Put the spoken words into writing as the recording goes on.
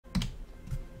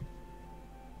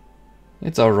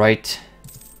It's alright.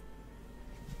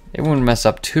 It won't mess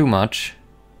up too much.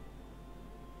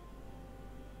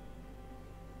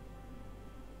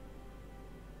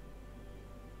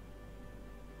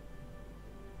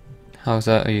 How's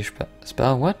that? Are you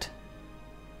spell what?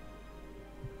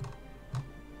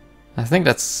 I think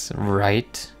that's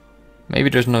right. Maybe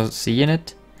there's no C in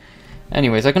it.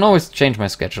 Anyways, I can always change my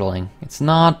scheduling. It's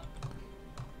not...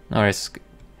 Alright,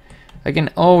 I can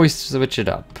always switch it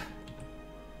up.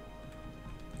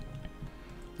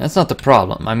 That's not the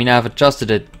problem. I mean, I've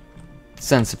adjusted it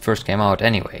since it first came out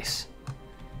anyways.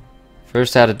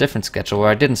 First I had a different schedule where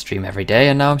I didn't stream every day,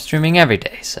 and now I'm streaming every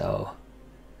day, so...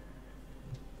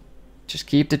 Just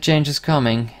keep the changes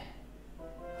coming.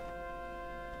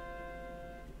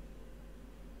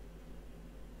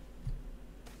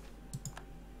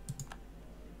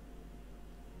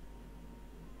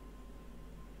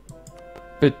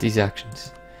 Put these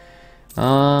actions.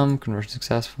 Conversion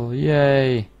successful,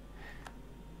 yay!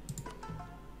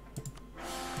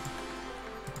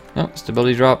 Oh,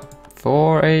 stability drop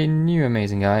for a new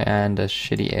amazing guy and a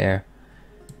shitty heir.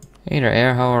 Hey there,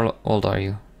 heir, how old are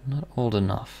you? Not old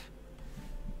enough.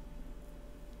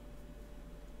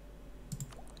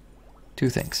 Two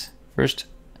things. First,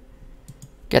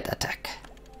 get that tech.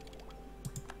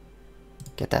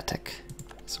 Get that tech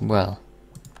as well.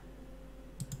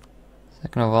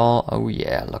 Second of all, oh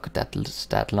yeah, look at that little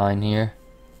stat line here.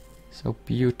 So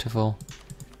beautiful.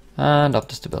 And up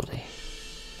the stability.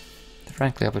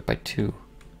 Frankly, up it by 2.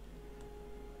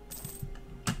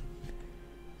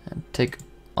 And take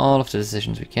all of the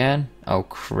decisions we can. Oh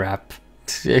crap.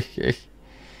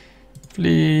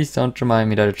 Please don't remind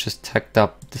me that it's just tucked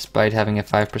up despite having a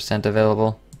 5%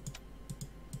 available.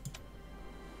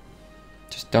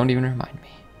 Just don't even remind me.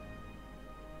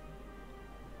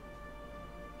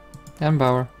 And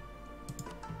Bauer.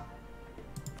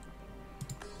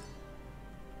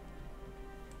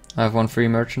 I have one free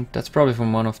merchant. That's probably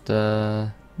from one of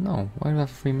the... No, why do I have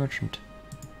a free merchant?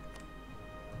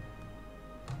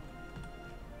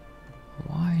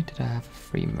 Why did I have a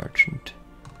free merchant?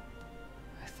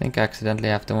 I think I accidentally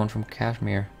have the one from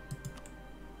Kashmir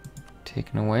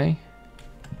taken away.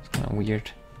 It's kind of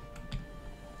weird.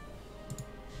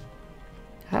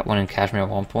 I had one in Kashmir at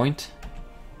one point.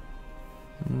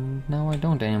 Now I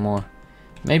don't anymore.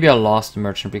 Maybe I lost the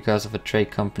merchant because of a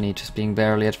trade company just being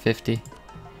barely at 50.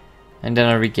 And then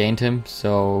I regained him,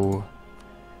 so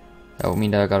that would mean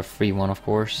that I got a free one, of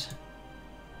course.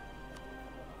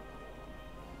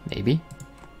 Maybe.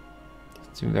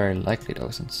 It's very likely though,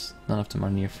 since none of them are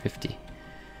near 50.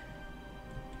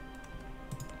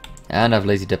 And I have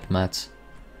lazy diplomats.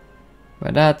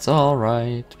 But that's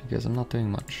alright, because I'm not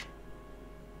doing much.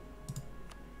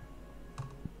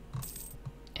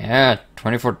 Yeah,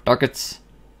 24 ducats.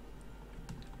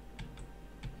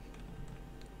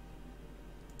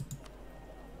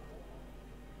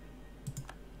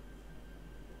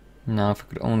 Now if I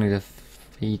could only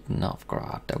defeat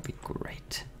Novgorod, that would be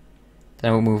great.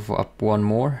 Then we'll move up one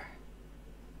more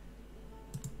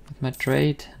with my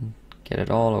trade and get it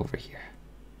all over here.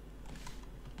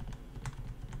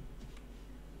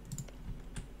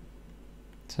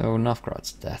 So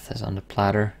Novgorod's death is on the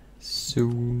platter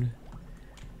soon.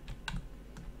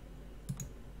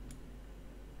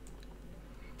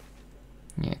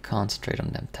 Yeah, concentrate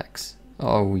on them techs.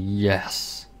 Oh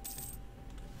yes.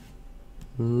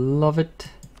 Love it.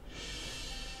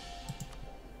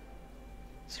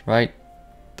 That's right.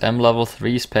 Them level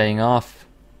 3's paying off.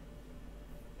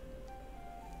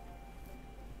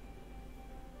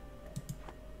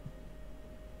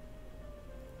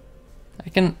 I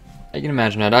can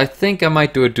imagine that. I think I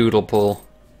might do a doodle poll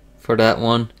for that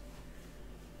one.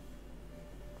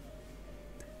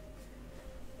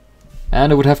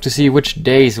 And I would have to see which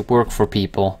days work for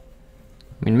people.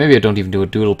 I mean, maybe I don't even do a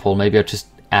doodle poll. Maybe I just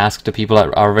ask the people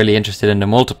that are really interested in the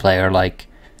multiplayer. Like,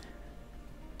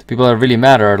 the people that really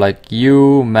matter are like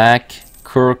you, Mac,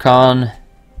 Kurkan.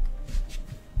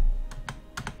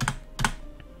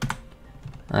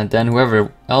 And then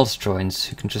whoever else joins,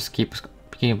 you can just keep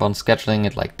on scheduling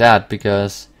it like that.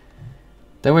 Because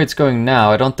the way it's going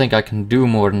now, I don't think I can do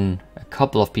more than a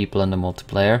couple of people in the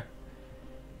multiplayer.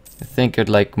 I think it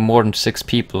like more than 6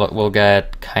 people will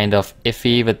get kind of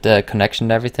iffy with the connection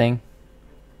and everything.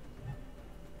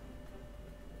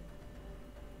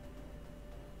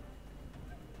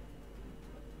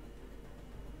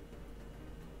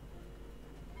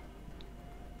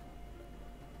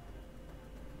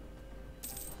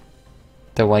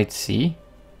 The White Sea?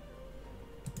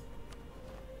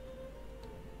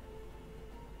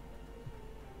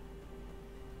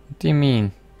 What do you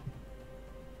mean?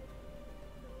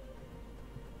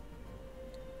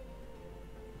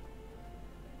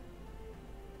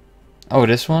 Oh,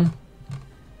 this one?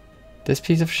 This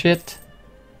piece of shit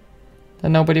that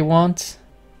nobody wants?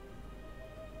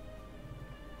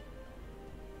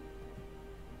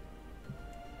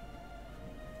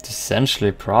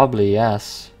 Essentially, probably,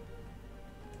 yes.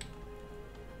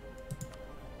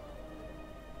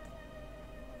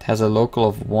 It has a local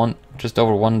of just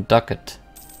over 1 ducat.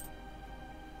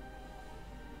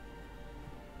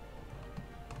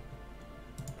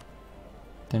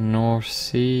 The North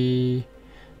Sea...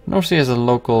 North Sea has a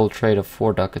local trade of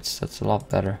 4 ducats. That's a lot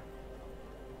better.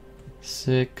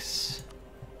 6...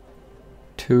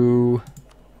 2...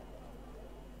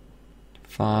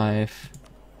 5...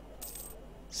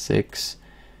 6...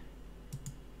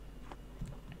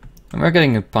 And we're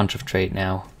getting a bunch of trade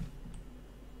now.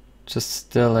 Just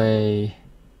still a...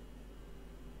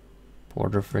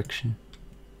 border friction.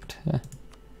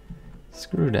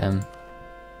 Screw them.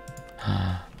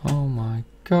 Oh my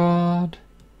god.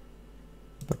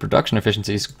 But production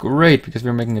efficiency is great because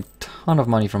we're making a ton of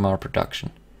money from our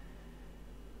production.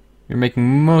 We're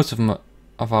making most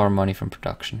of our money from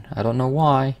production. I don't know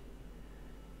why.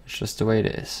 It's just the way it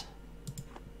is.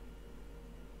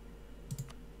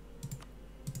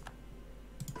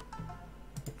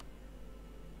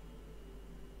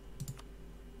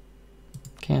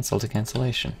 Cancel to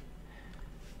cancellation.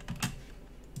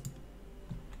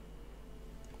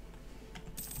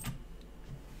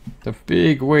 The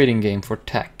big waiting game for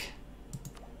tech.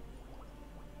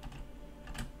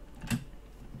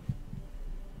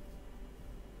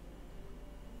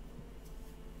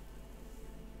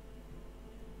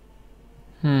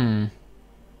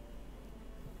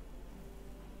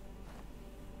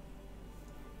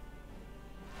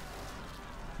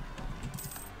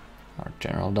 Our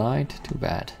general died. Too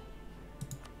bad.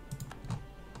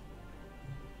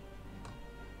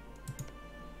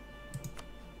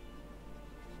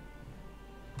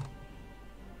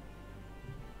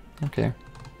 Okay.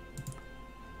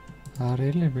 I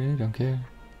really don't care.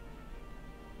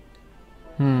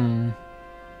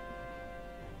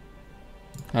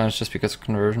 Oh, it's just because of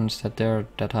conversions that they're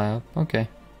that high up. Okay.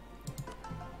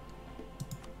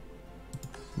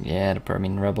 Yeah, the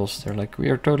Permian rebels, they're like, we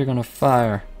are totally gonna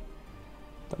fire.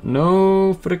 But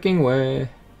no freaking way.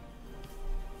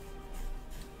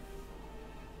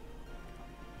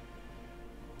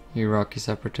 Iraqi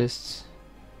separatists.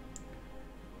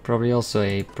 Probably also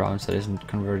a province that isn't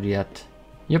converted yet.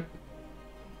 Yep.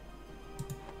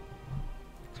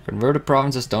 Converted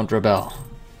provinces don't rebel.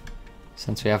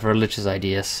 Since we have religious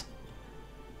ideas.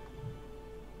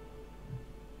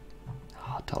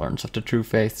 Oh, tolerance of the true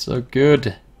faith, so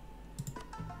good.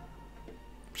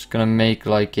 I'm just gonna make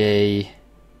like a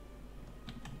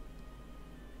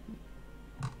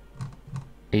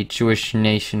Jewish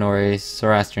nation or a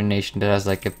Zoroastrian nation that has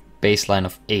like a baseline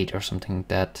of 8 or something like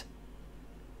that.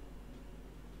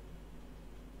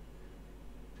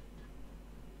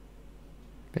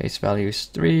 Base value is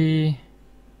 3. You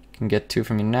can get 2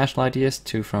 from your national ideas,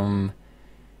 2 from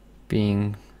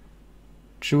being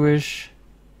Jewish.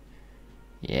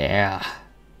 Yeah.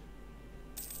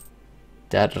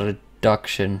 That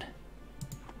reduction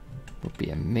would be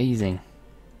amazing.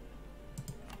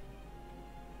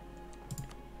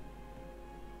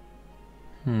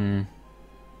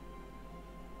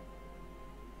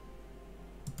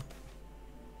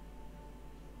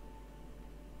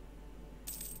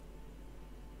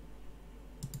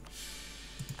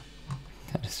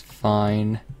 That is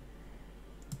fine.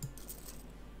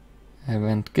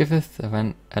 Event giveth,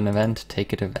 an event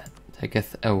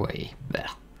taketh away. There.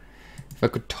 If I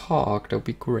could talk, that would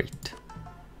be great.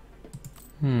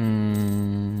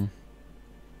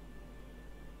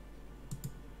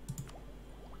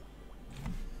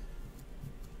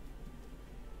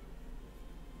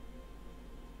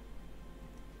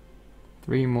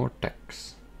 3 more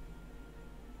techs.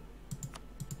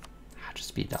 Just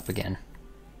speed up again.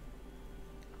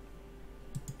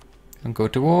 And go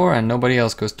to war, and nobody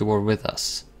else goes to war with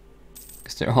us.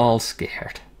 Because they're all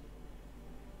scared.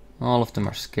 All of them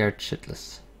are scared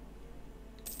shitless.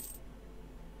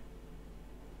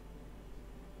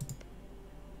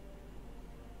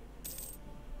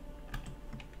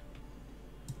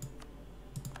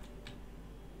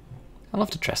 I love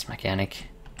the trust mechanic.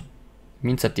 It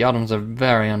means that the Ottomans are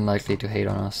very unlikely to hate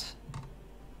on us.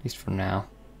 At least for now.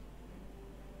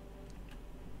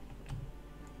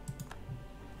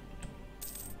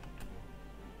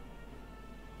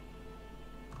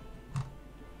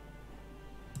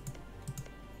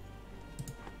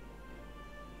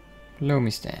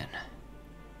 Lomistan.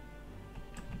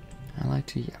 Allied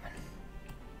to Yemen.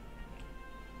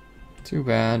 Too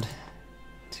bad.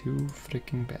 Too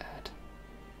freaking bad.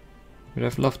 Would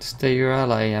have loved to stay your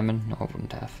ally, Yemen. No, I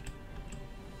wouldn't have.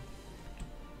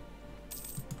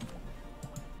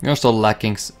 You're still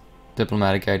lacking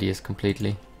diplomatic ideas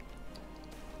completely.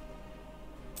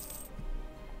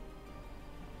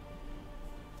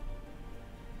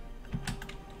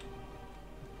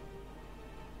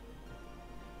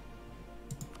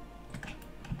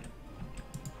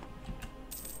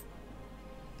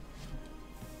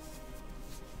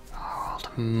 Oh, all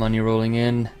the money rolling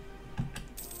in.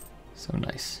 So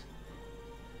nice.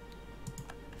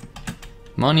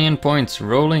 Money and points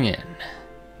rolling in.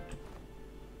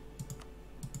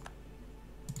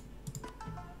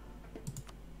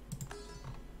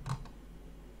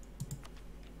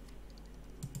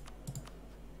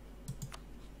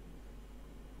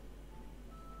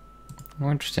 Oh,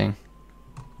 interesting.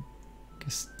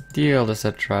 Castile does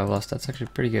that travelers. That's actually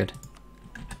pretty good.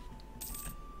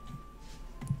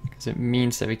 Because it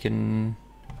means that we can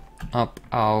up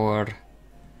our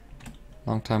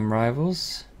long-time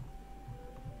rivals.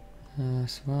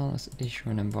 As well as issue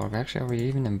an embargo. Actually, are we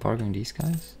even embargoing these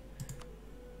guys?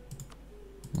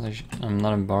 Well, I'm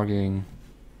not embargoing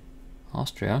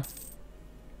Austria.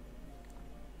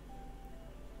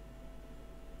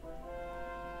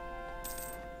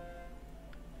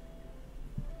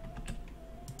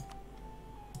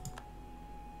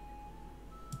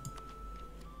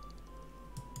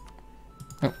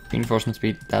 Oh, reinforcement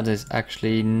speed. That is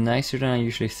actually nicer than I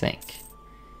usually think.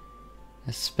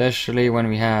 Especially when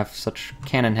we have such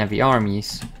cannon-heavy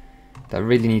armies that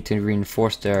really need to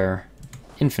reinforce their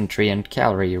infantry and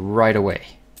cavalry right away.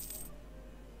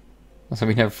 Also,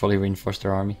 we never fully reinforced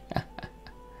their army.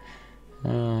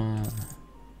 So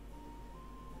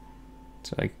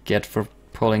I get for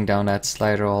pulling down that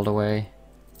slider all the way.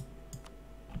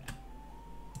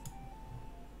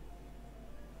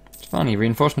 It's funny,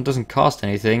 reinforcement doesn't cost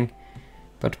anything,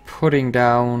 but putting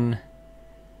down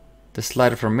the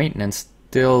slider for maintenance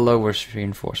still lowers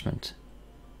reinforcement.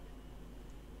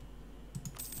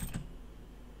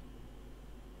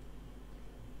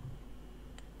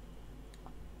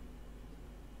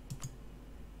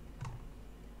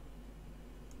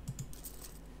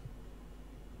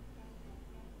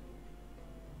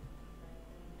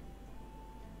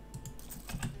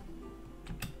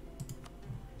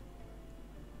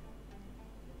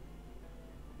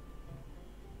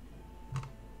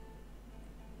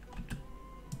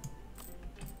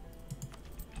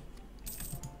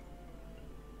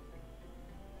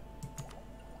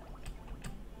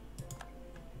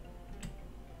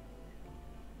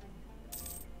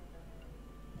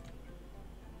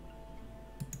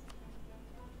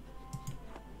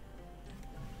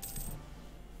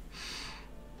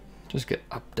 Just get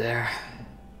up there.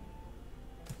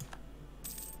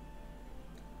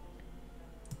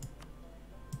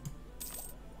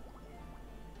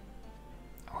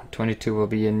 Oh, 22 will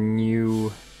be a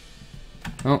new...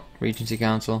 Oh, Regency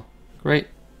Council. Great.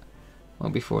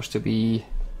 Won't be forced to be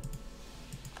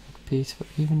at peace for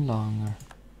even longer.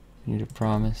 We need a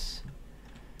promise.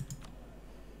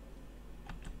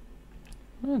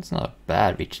 Well, it's not a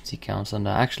bad Regency Council, and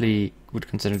I actually would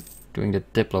consider doing the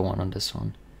Diplo one on this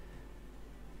one.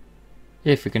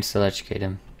 If we can still educate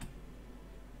him.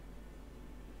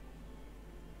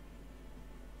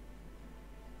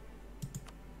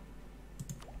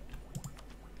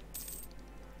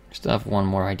 Still have one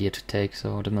more idea to take,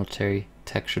 so the military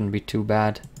tech shouldn't be too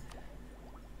bad.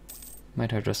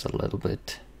 Might hurt us a little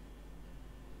bit.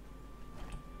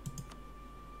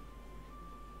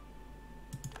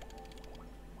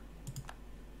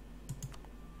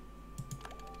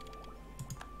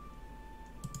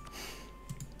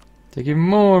 Take even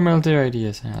more military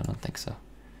ideas. I don't think so.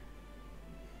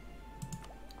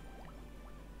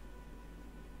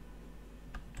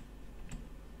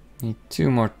 Need 2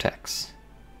 more techs.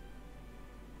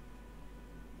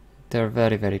 They're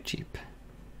very, very cheap.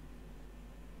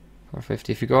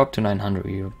 450. If you go up to 900,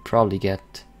 you'll probably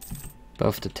get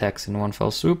both the techs in one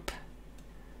fell swoop.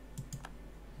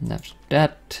 And after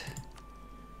that,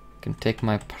 I can take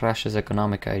my precious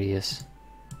economic ideas.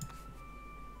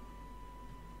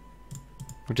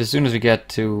 Which, as soon as we get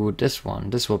to this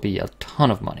one, this will be a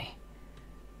ton of money.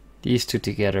 These two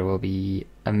together will be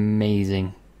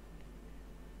amazing.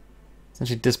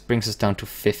 Essentially, this brings us down to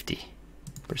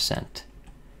 50%.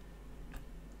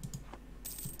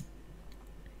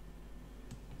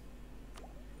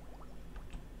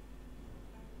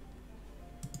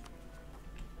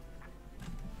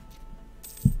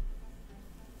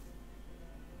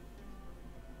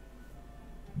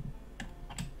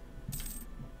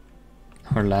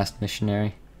 Our last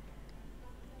missionary.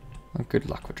 Well, good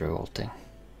luck with revolting.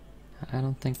 I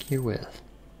don't think you will.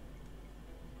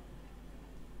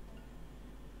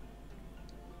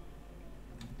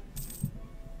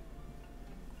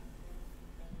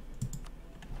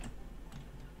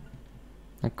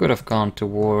 I could have gone to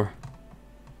war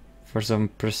for some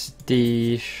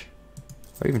prestige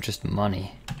or even just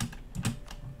money,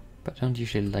 but I don't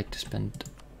usually like to spend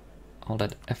all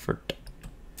that effort.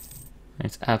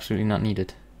 It's absolutely not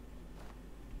needed.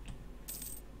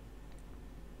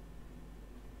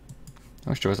 I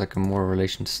wish there was like a more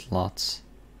relation slots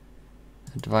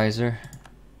advisor.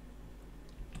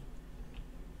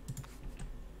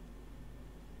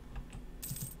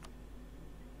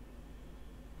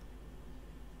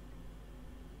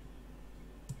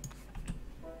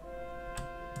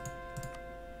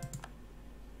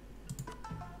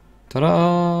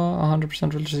 Ta-da!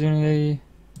 100% religious unity.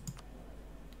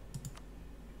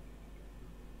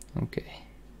 Okay.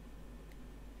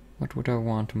 What would I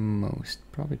want most?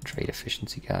 Probably trade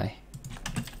efficiency guy.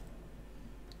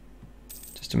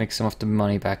 Just to make some of the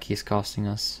money back he's costing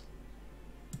us.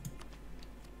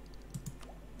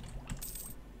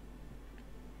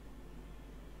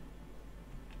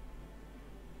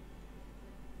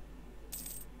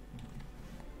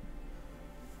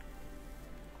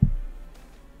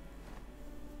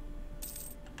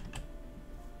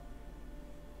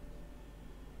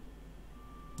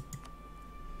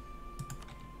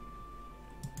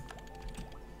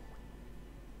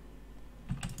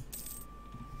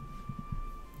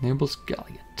 Nibbles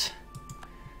Galliot.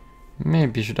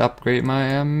 Maybe I should upgrade my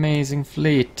amazing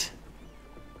fleet.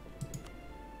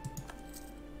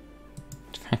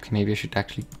 Frankly, maybe I should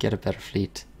actually get a better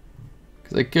fleet.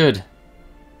 Because I could.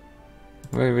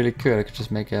 I really could. I could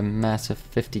just make a massive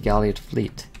 50 Galliot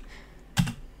fleet.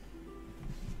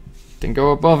 Then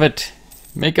go above it.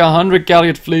 Make a 100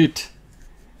 Galliot fleet.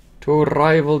 To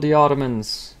rival the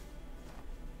Ottomans.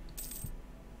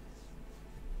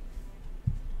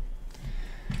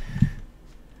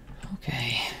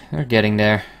 Okay, we're getting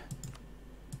there.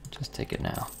 Just take it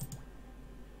now.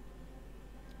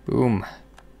 Boom.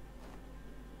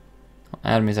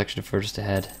 Adam is actually the furthest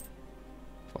ahead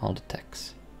of all the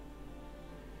techs.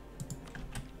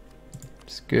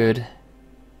 It's good.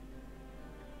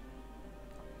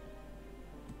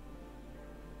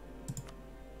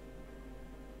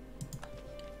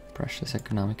 Precious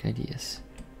economic ideas.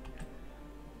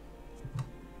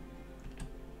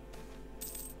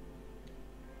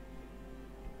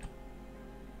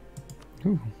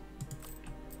 Ooh.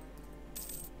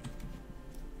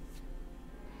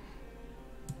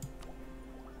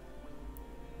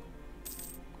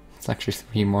 It's actually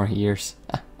 3 more years.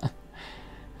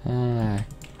 Well,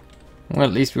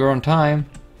 at least we were on time.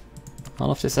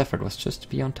 All of this effort was just to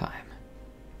be on time.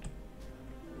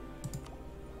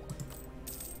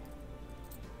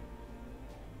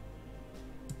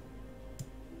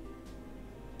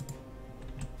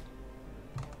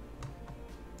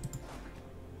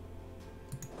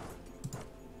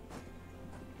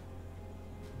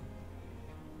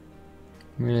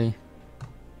 Really?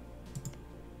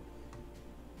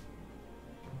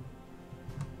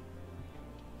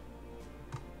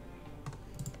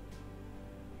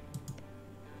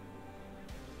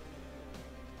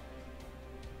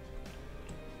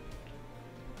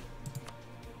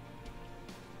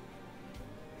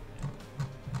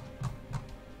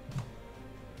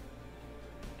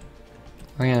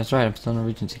 Oh yeah, that's right, I'm still in the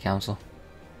Regency Council.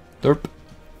 Derp.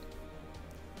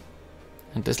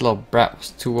 And this little brat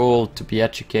was too old to be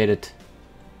educated.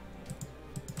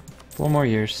 4 more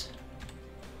years.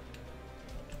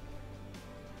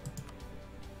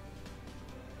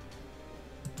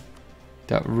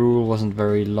 That rule wasn't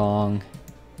very long.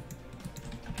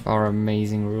 Our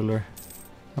amazing ruler.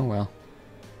 Oh well.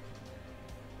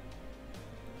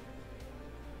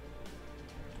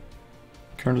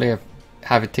 Currently I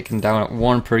have it ticking down at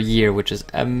 1 per year, which is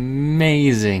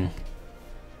amazing.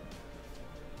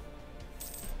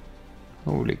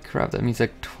 Holy crap, that means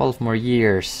like 12 more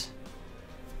years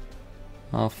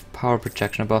of power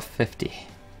projection above 50.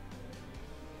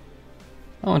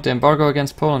 Oh, and the embargo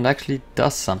against Poland actually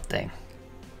does something.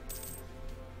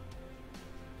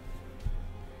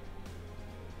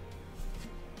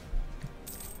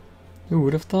 Who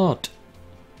would have thought?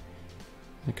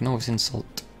 I can always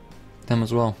insult them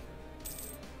as well.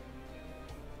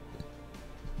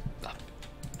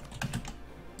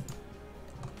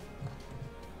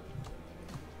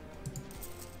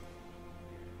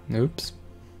 Oops.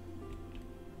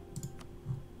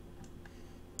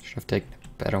 Should have taken a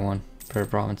better one, better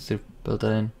province to build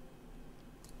that in.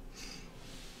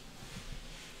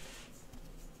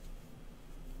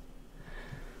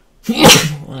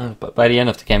 But by the end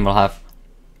of the game we'll have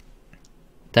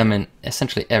them in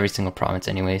essentially every single province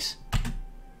anyways.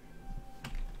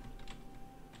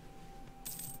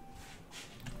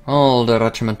 All the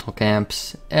regimental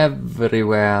camps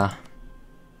everywhere.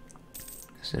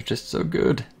 They're just so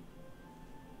good.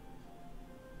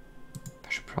 I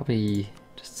should probably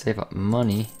just save up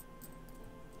money,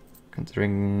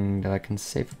 considering that I can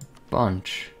save a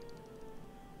bunch.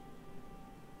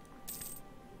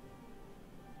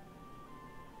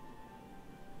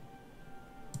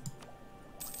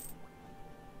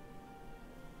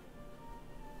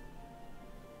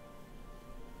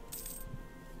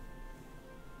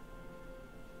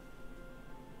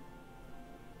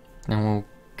 And we'll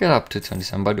get up to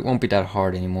 27, but it won't be that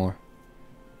hard anymore.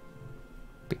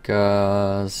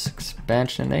 Because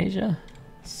expansion in Asia?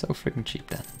 So freaking cheap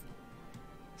then.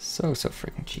 So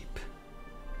freaking cheap.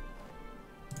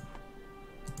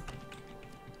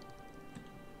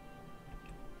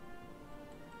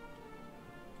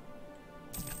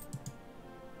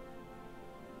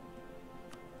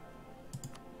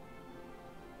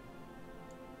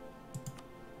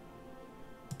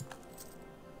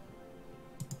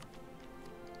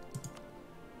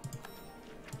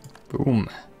 Boom.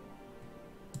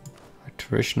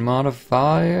 Attrition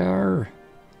modifier.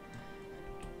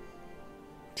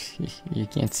 You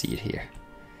can't see it here,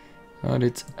 but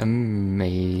it's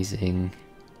amazing.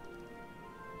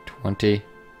 20,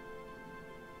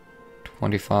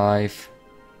 25,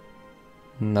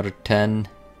 another 10.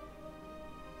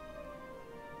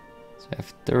 So I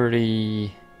have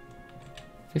 30,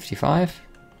 55.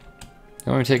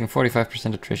 They're only taking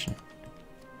 45% attrition.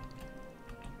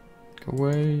 Go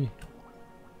away.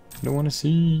 I don't want to see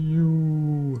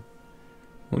you.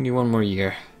 Only one more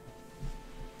year.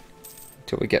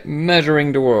 Until we get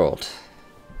measuring the world.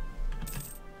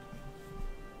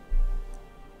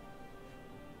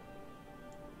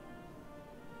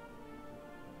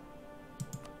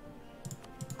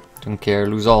 Don't care,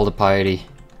 lose all the piety.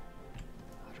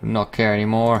 I do not care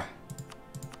anymore.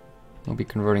 I'll be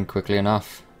converting quickly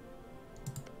enough.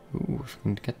 Ooh, if we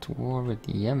can get to war with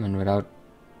Yemen without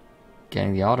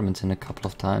getting the Ottomans in a couple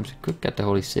of times, we could get the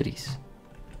holy cities.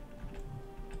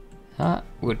 That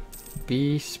would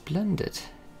be splendid.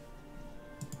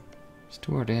 Just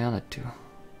where they allied to.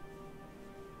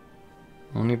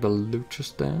 Only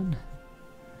Baluchistan?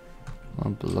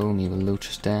 Well, below me,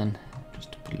 Baluchistan.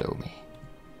 Just below me.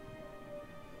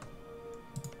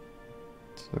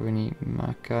 So we need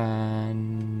Makkah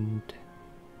and...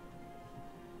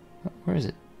 oh, where is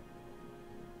it?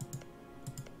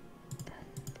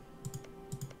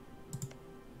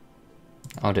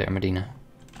 Oh, there, Medina.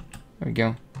 There we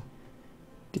go.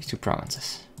 These two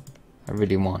provinces I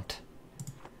really want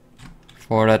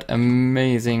for that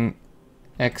amazing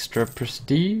extra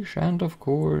prestige and of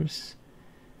course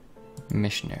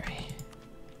missionary.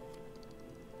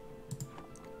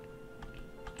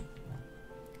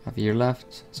 Have a year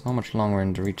left, so how much longer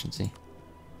in the Regency?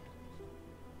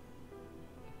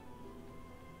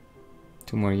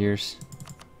 2 more years.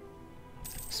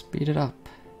 Speed it up.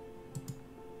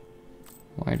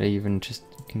 Why'd I even just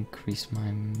increase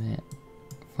my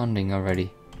funding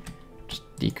already? Just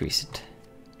decrease it.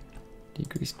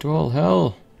 Decrease to all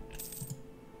hell.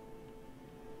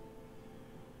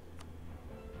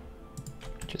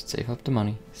 Just save up the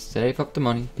money. Save up the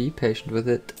money. Be patient with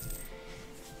it.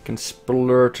 Can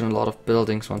splurge on a lot of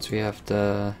buildings once we have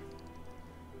the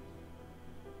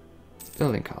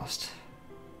building cost.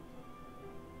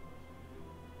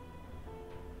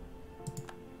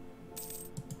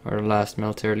 Our last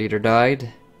military leader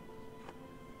died.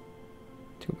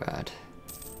 Too bad.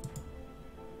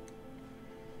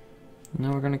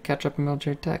 Now we're gonna catch up in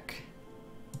military tech.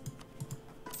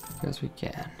 Because we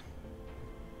can.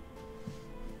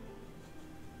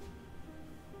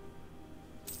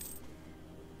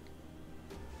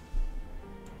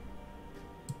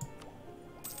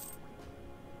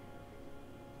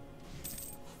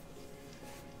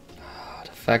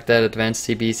 The fact that advanced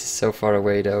CBs is so far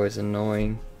away though is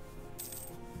annoying.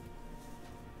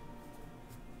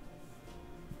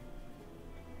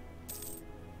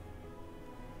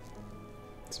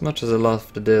 As much as I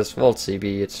love the Deaswald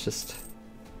CB, it's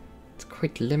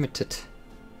quite limited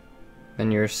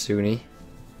when you're Sunni.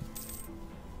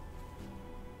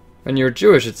 When you're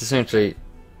Jewish, it's essentially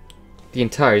the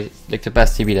entire, like the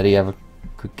best CB that he ever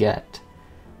could get.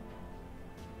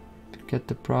 Get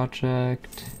the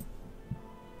project.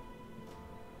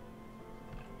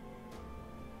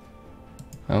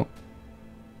 Oh,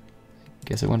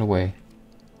 guess it went away.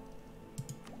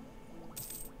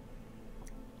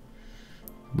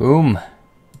 Boom.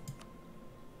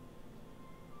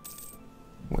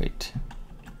 Wait.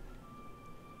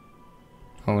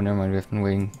 Oh, never mind. We've been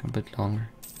waiting a bit longer.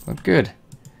 But good.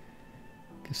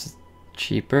 Guess it's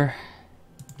cheaper.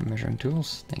 Measuring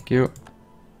tools. Thank you.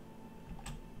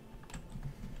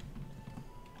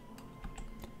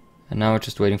 And now we're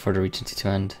just waiting for the Regency to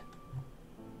end.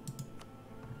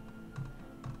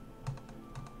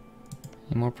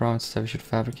 Any more provinces that we should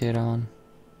fabricate on?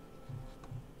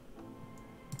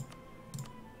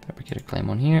 Fabricate a claim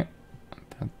on here.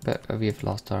 I bet we have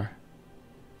lost our...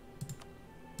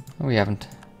 Oh, we haven't.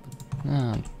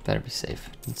 No, better be safe.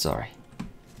 I'm sorry.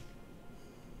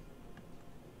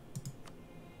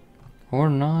 Or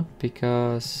not,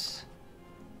 because...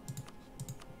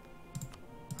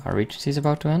 Our Regency is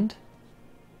about to end?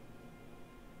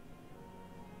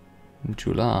 In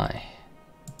July.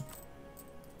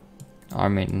 Our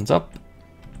maintenance up.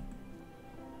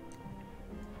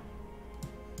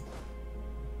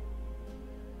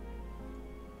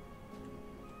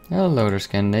 Hello there,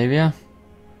 Scandinavia.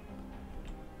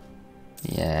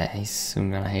 Yeah, he's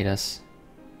soon gonna hate us.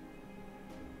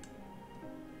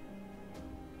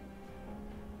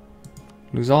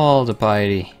 Lose all the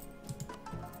piety.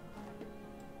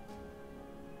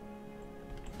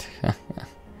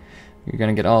 You're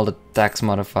gonna get all the tax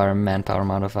modifier and manpower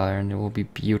modifier, and it will be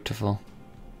beautiful.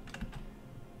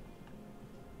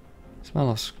 Smell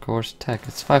of scores tech.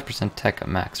 It's 5% tech at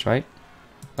max, right?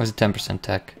 Or is it 10%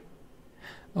 tech?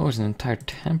 Oh, it's an entire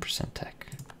 10% tech.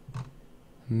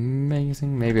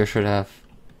 Amazing. Maybe I should have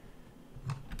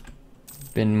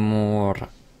been more,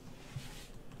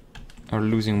 or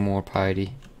losing more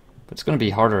piety. But it's gonna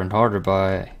be harder and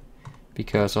harder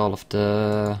because all of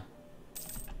the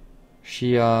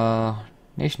Shia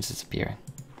nations disappearing.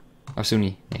 Or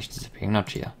Sunni nations disappearing, not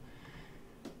Shia.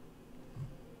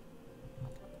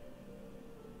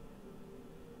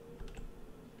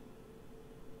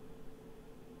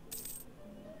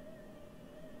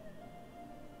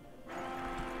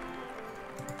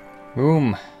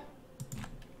 Boom.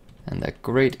 And that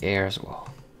great air as well.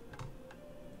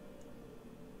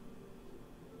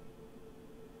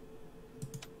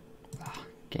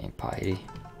 Gain piety.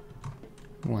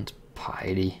 Who wants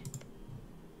piety?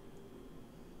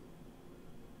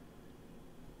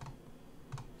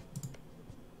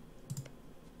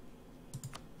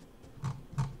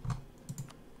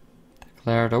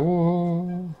 Declare the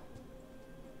war.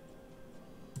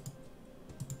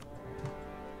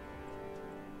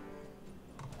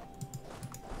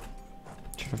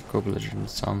 Should have co-belligerent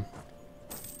some.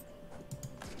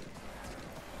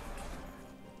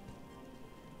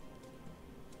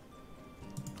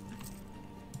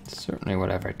 Certainly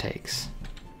whatever it takes.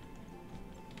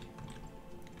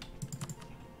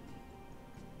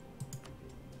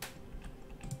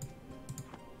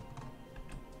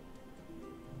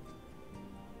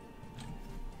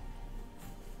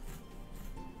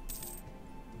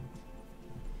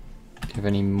 Do you have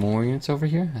any more units over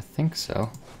here? I think so.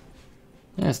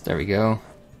 Yes, there we go.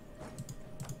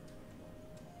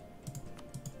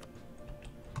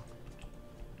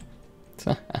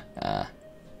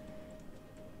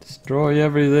 Destroy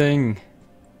everything.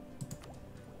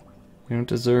 You don't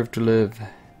deserve to live.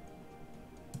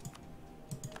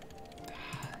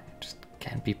 Just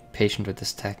can't be patient with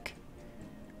this tech.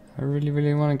 I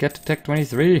really want to get to tech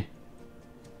 23.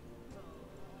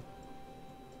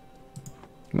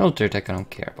 Military tech I don't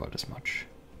care about as much.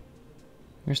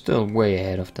 We're still way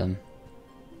ahead of them.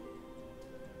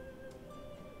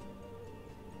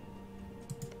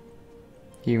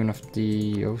 Even of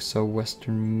the oh so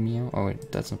western meow. Oh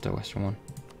wait, that's not the western one.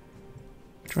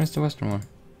 Which one is the western one?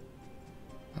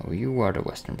 Oh, you are the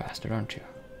western bastard, aren't you?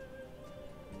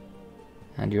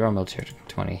 And you are military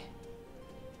 20.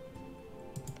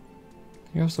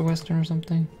 You're also western or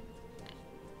something?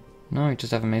 No, you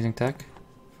just have amazing tech?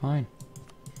 Fine.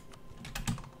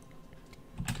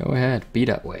 Go ahead, be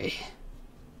that way.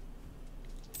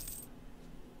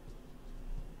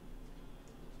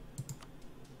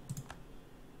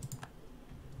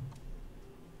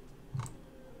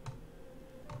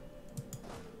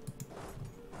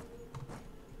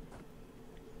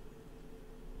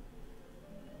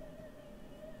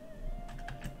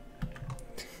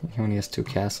 He only has 2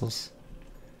 castles.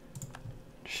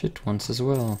 Shit ones as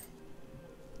well.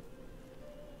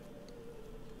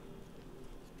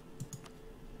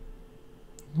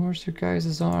 Where's your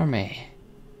guys' army?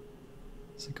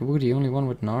 Is Sakawu the only one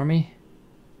with an army?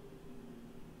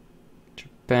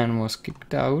 Japan was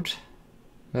kicked out.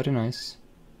 Very nice.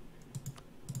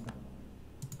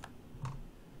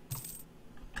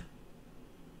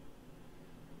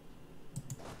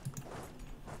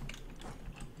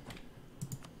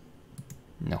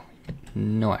 No,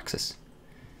 no access.